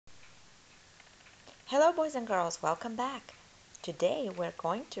Hello, boys and girls, welcome back. Today we're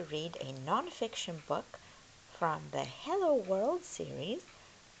going to read a nonfiction book from the Hello World series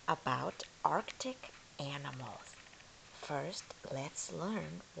about Arctic animals. First, let's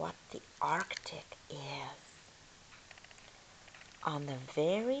learn what the Arctic is. On the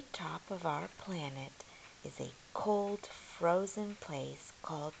very top of our planet is a cold, frozen place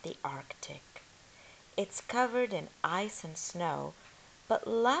called the Arctic. It's covered in ice and snow, but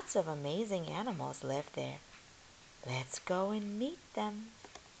lots of amazing animals live there. Let's go and meet them.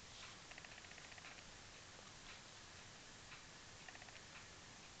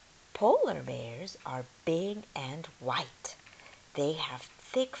 Polar bears are big and white. They have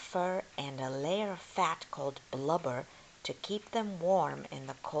thick fur and a layer of fat called blubber to keep them warm in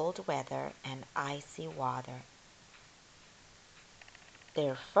the cold weather and icy water.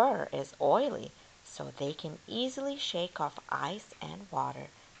 Their fur is oily, so they can easily shake off ice and water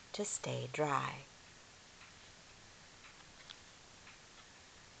to stay dry.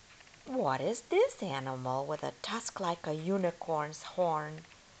 What is this animal with a tusk like a unicorn's horn?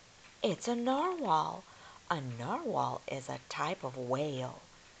 It's a narwhal. A narwhal is a type of whale.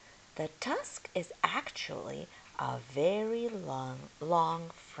 The tusk is actually a very long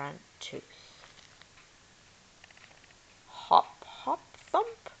front tooth. Hop, hop, thump.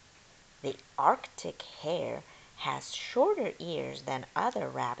 The Arctic hare has shorter ears than other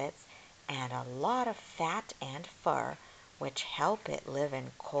rabbits and a lot of fat and fur, which help it live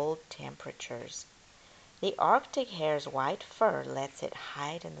in cold temperatures. The Arctic hare's white fur lets it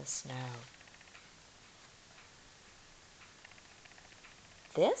hide in the snow.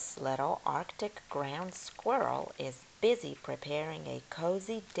 This little Arctic ground squirrel is busy preparing a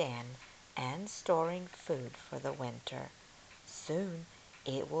cozy den and storing food for the winter. Soon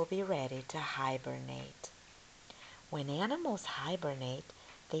it will be ready to hibernate. When animals hibernate,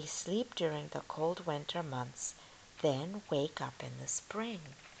 they sleep during the cold winter months, then wake up in the spring.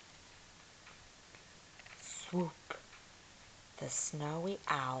 Swoop! The snowy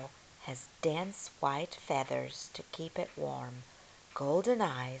owl has dense white feathers to keep it warm, golden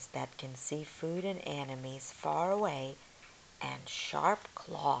eyes that can see food and enemies far away, and sharp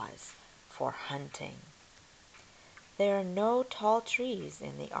claws for hunting. There are no tall trees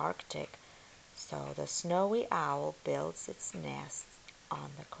in the Arctic, so the snowy owl builds its nest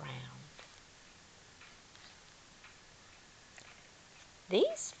on the ground.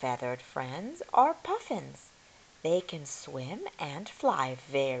 These feathered friends are puffins. They can swim and fly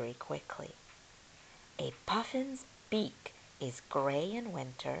very quickly. A puffin's beak is gray in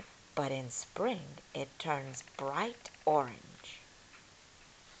winter, but in spring it turns bright orange.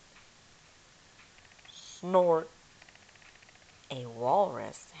 Snort! A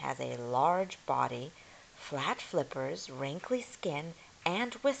walrus has a large body, flat flippers, wrinkly skin,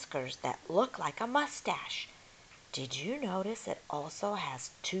 and whiskers that look like a mustache. Did you notice it also has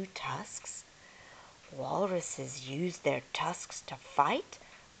two tusks? Walruses use their tusks to fight,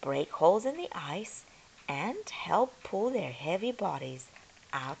 break holes in the ice, and help pull their heavy bodies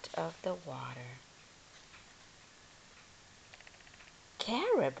out of the water.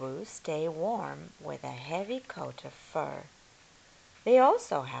 Caribou stay warm with a heavy coat of fur. They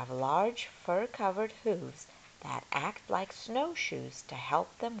also have large fur-covered hooves that act like snowshoes to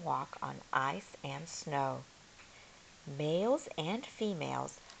help them walk on ice and snow. Males and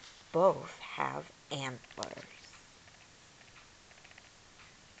females both have antlers.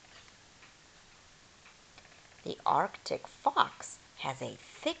 The Arctic fox has a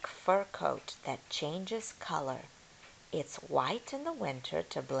thick fur coat that changes color. It's white in the winter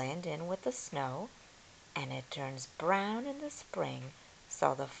to blend in with the snow, and it turns brown in the spring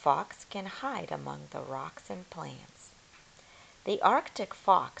so the fox can hide among the rocks and plants. The Arctic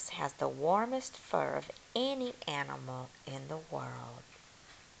fox has the warmest fur of any animal in the world.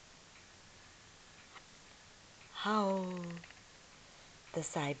 Howl! The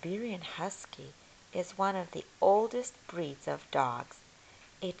Siberian husky is one of the oldest breeds of dogs.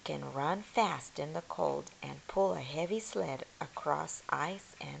 It can run fast in the cold and pull a heavy sled across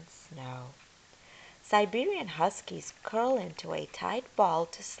ice and snow. Siberian huskies curl into a tight ball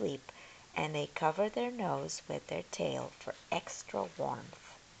to sleep, and they cover their nose with their tail for extra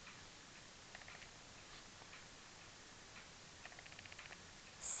warmth.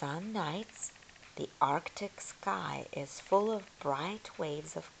 Some nights, the Arctic sky is full of bright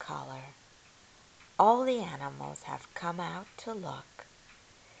waves of color. All the animals have come out to look.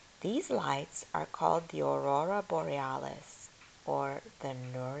 These lights are called the aurora borealis, or the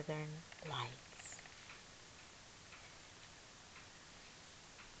northern lights.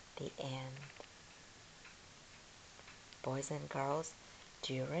 The end. Boys and girls,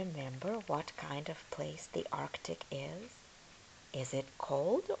 Do you remember what kind of place the Arctic is? Is it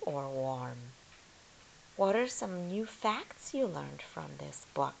cold or warm? What are some new facts you learned from this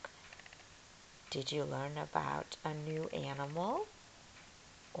book? Did you learn about a new animal?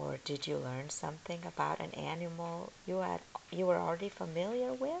 Or did you learn something about an animal you were already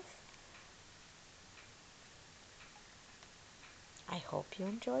familiar with? I hope you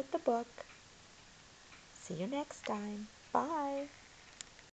enjoyed the book. See you next time. Bye.